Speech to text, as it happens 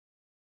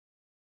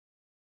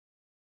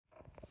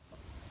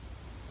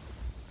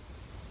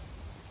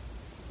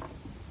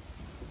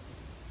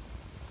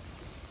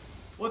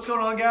What's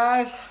going on,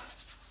 guys?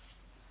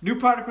 New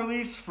product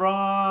release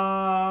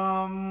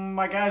from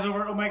my guys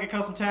over at Omega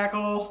Custom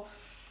Tackle.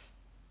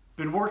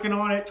 Been working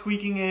on it,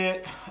 tweaking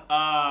it.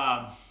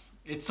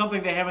 It's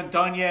something they haven't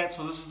done yet,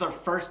 so this is their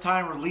first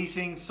time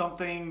releasing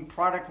something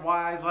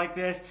product-wise like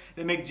this.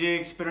 They make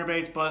jigs,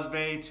 spinnerbaits,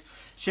 buzzbaits,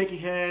 shaky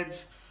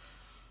heads,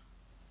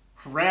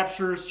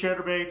 raptures,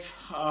 chatterbaits,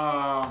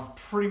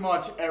 pretty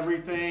much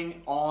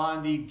everything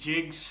on the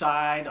jig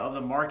side of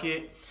the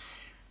market.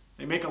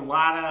 They make a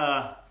lot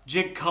of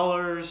jig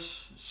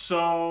colors,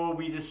 so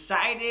we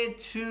decided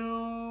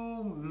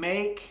to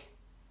make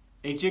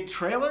a jig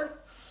trailer,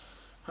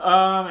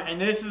 and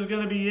this is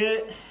going to be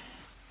it.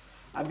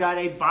 I've got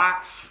a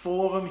box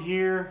full of them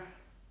here.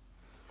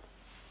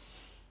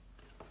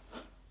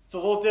 It's a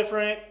little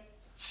different,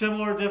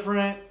 similar,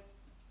 different.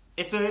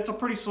 It's a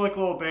pretty slick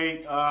little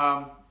bait.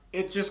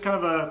 It's just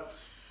kind of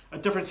a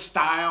different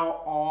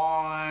style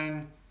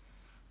on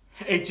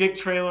a jig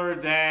trailer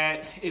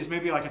that is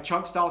maybe like a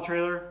chunk style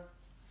trailer.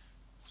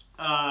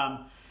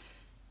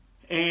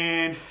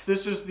 And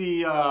this is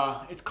the,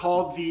 it's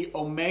called the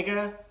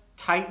Omega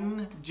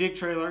Titan jig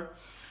trailer.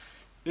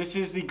 This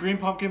is the green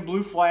pumpkin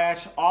blue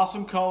flash,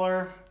 awesome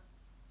color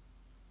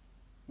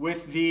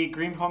with the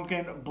green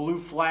pumpkin blue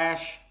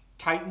flash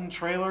Titan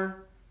trailer.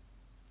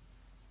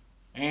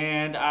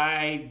 And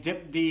I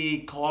dipped the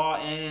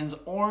claw ends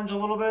orange a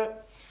little bit.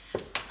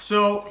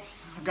 So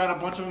I've got a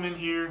bunch of them in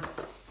here.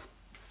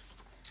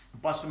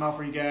 Bust them out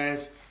for you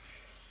guys.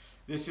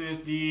 This is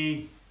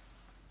the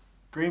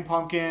green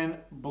pumpkin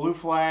blue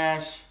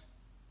flash.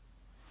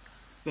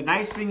 The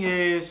nice thing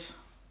is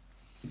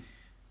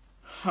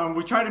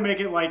we tried to make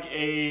it like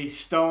a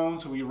stone,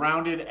 so we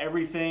rounded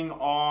everything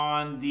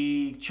on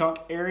the chunk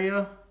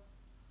area.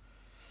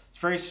 It's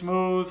very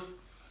smooth.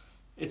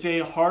 It's a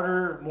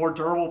harder, more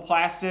durable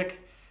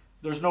plastic.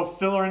 There's no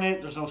filler in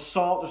it. There's no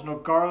salt. There's no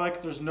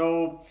garlic. There's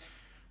no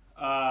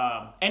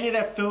any of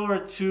that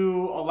filler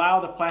to allow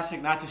the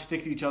plastic not to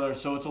stick to each other,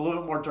 so it's a little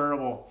bit more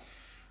durable.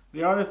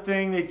 The other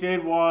thing they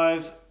did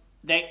was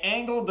they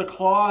angled the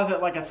claws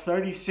at like a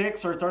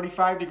 36 or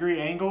 35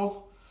 degree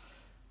angle.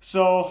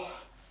 So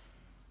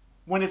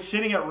when it's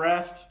sitting at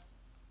rest,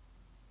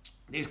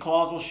 these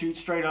claws will shoot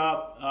straight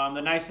up.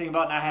 The nice thing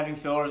about not having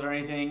fillers or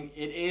anything,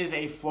 it is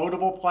a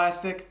floatable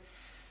plastic.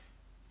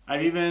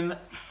 I've even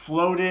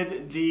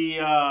floated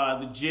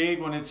the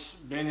jig when it's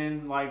been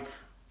in, like,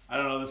 I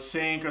don't know, the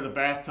sink or the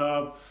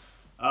bathtub.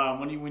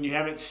 When you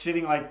have it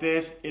sitting like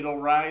this, it'll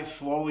rise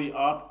slowly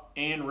up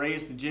and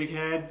raise the jig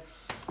head.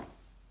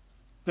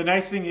 The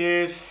nice thing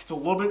is it's a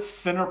little bit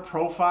thinner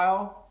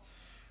profile.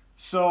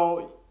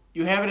 So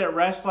you have it at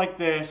rest like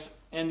this,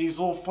 and these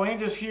little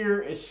flanges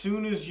here, as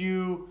soon as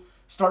you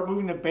start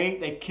moving the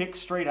bait, they kick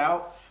straight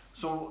out.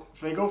 So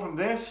if they go from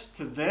this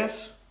to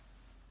this,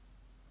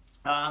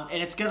 and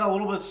it's got a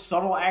little bit of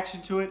subtle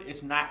action to it.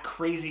 It's not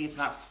crazy. It's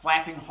not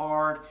flapping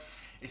hard.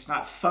 It's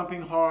not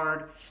thumping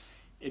hard.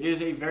 It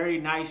is a very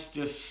nice,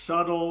 just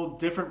subtle,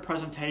 different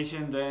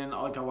presentation than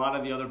like a lot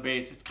of the other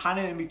baits. It's kind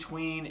of in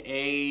between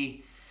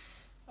I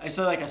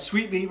said like a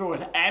sweet beaver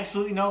with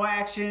absolutely no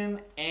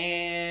action,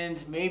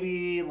 and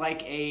maybe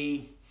like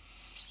I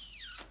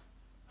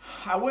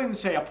wouldn't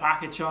say a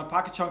pocket chunk.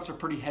 Pocket chunks are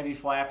pretty heavy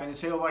flapping.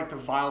 It's like the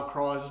wild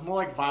craws. It's more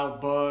like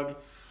wild bug,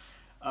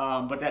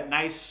 but that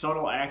nice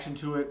subtle action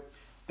to it.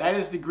 That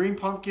is the green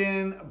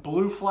pumpkin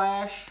blue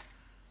flash.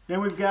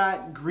 Then we've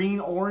got green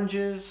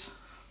oranges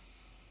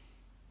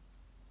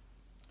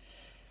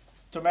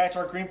to match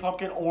our green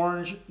pumpkin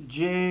orange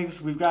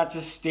jigs. We've got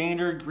just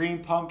standard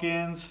green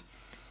pumpkins.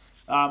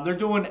 They're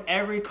doing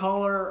every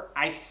color,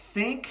 I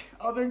think,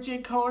 of their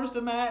jig colors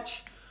to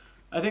match.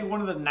 I think one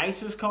of the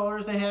nicest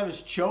colors they have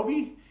is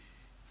Choby.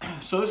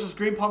 So this is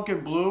green pumpkin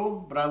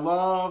blue, but I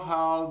love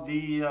how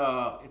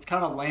it's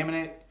kind of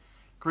laminate.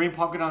 Green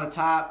pumpkin on the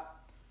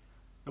top,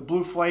 the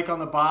blue flake on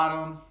the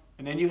bottom,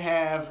 and then you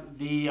have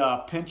the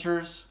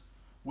pinchers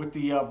with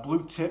the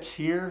blue tips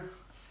here,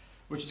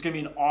 which is going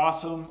to be an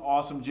awesome,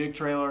 awesome jig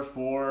trailer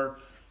for,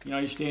 you know,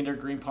 your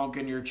standard green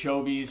pumpkin, your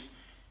Chobys.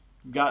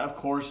 You've got, of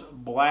course,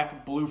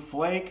 black blue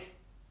flake.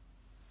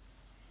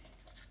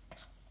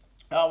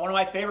 One of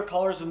my favorite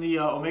colors in the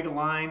Omega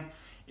line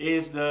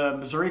is the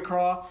Missouri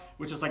Craw,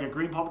 which is like a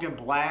green pumpkin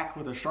black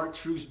with a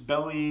chartreuse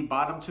belly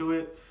bottom to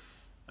it.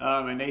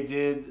 And they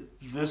did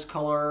this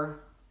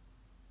color.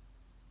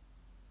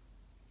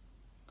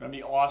 Gonna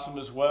be awesome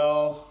as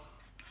well.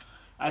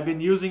 I've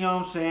been using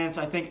them since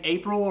I think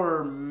April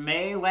or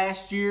May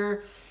last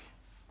year.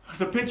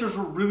 The pinchers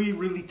were really,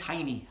 really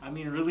tiny. I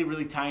mean, really,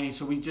 really tiny.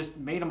 So we just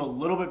made them a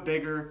little bit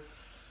bigger.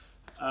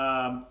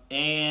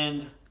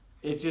 And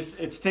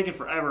it's taken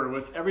forever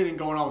with everything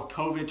going on with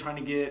COVID, trying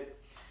to get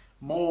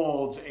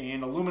molds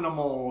and aluminum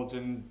molds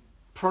and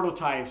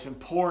prototypes and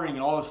pouring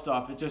and all this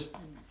stuff. It's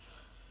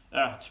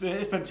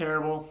been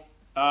terrible.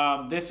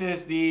 This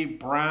is the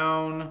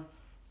brown,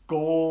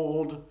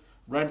 gold,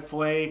 red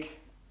flake.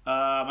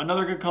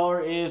 Another good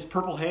color is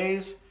purple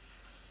haze.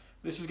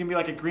 This is going to be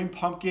like a green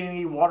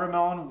pumpkin-y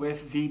watermelon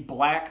with the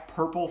black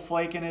purple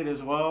flake in it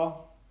as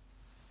well.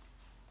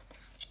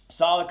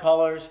 Solid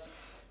colors.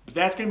 But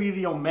that's going to be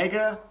the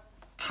Omega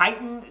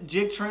Titan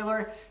jig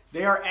trailer.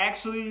 They are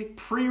actually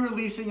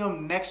pre-releasing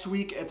them next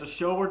week at the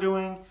show we're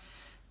doing.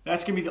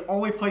 That's going to be the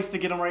only place to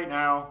get them right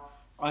now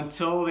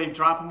until they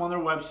drop them on their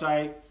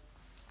website.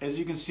 As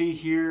you can see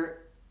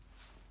here,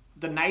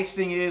 the nice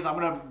thing is this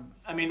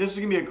is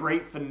going to be a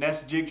great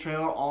finesse jig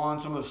trailer on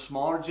some of the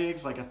smaller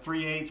jigs, like a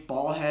 3/8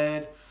 ball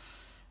head,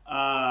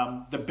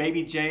 the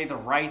Baby J, the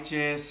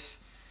Righteous,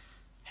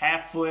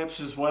 half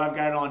flips is what I've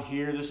got on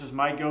here. This is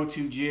my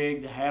go-to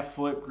jig, the half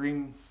flip,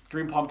 green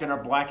pumpkin or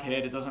black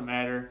head, it doesn't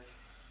matter.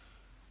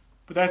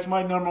 But that's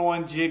my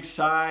 #1 jig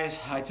size.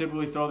 I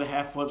typically throw the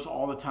half flips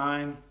all the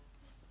time.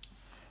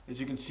 As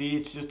you can see,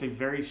 it's just a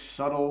very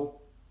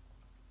subtle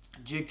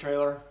jig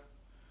trailer.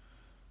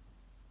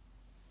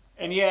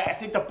 And yeah, I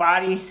think the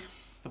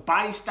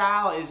body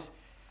style is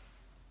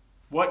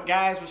what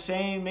guys were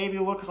saying maybe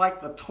looks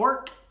like the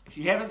Torque. If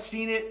you haven't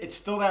seen it, it's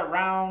still that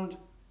round,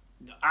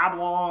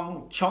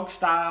 oblong, chunk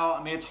style.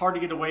 I mean, it's hard to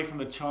get away from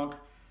the chunk,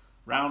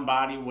 round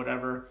body,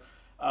 whatever.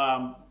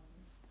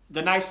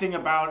 The nice thing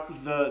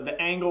about the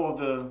angle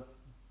of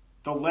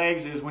the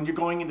legs is when you're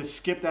going in to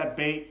skip that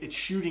bait, it's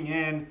shooting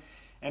in,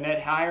 and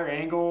that higher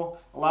angle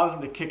allows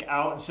them to kick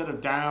out instead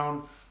of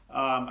down.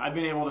 I've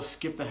been able to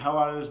skip the hell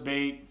out of this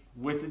bait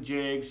with the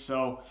jigs,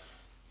 so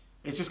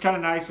it's just kind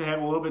of nice to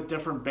have a little bit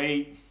different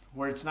bait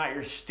where it's not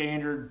your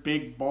standard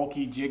big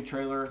bulky jig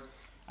trailer.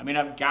 I mean,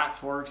 I've got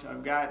Torques,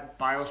 I've got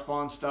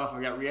Biospawn stuff,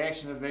 I've got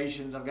Reaction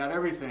Innovations, I've got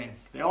everything.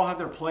 They all have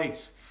their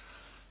place.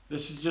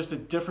 This is just a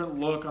different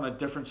look on a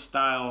different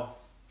style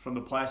from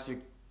the plastic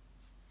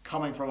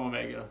coming from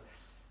Omega.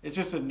 It's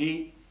just a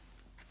neat,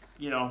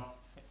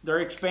 they're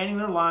expanding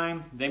their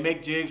line. They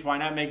make jigs, why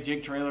not make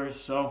jig trailers?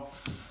 So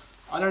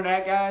other than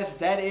that, guys,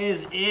 that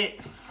is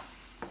it.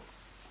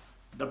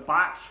 The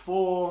box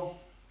full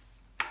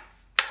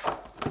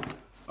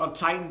of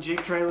Titan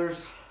jig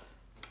trailers.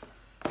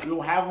 We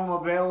will have them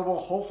available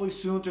hopefully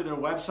soon through their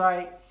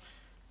website.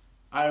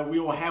 We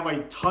will have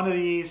a ton of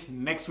these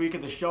next week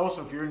at the show,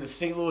 so if you're in the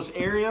St. Louis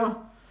area,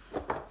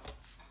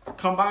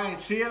 come by and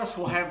see us.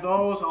 We'll have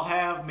those. I'll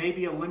have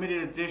maybe a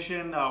limited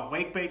edition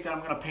wake bait that I'm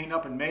going to paint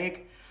up and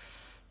make.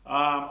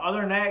 Other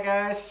than that,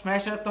 guys,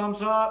 smash that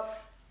thumbs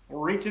up.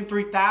 We're reaching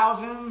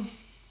 3,000,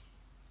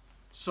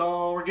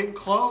 so we're getting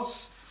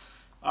close.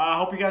 I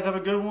hope you guys have a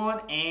good one,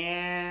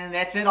 and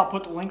that's it. I'll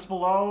put the links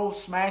below.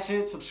 Smash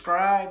it,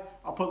 subscribe.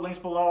 I'll put links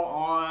below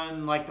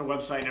on the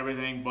website and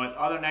everything. But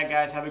other than that,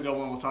 guys, have a good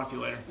one. We'll talk to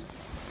you later.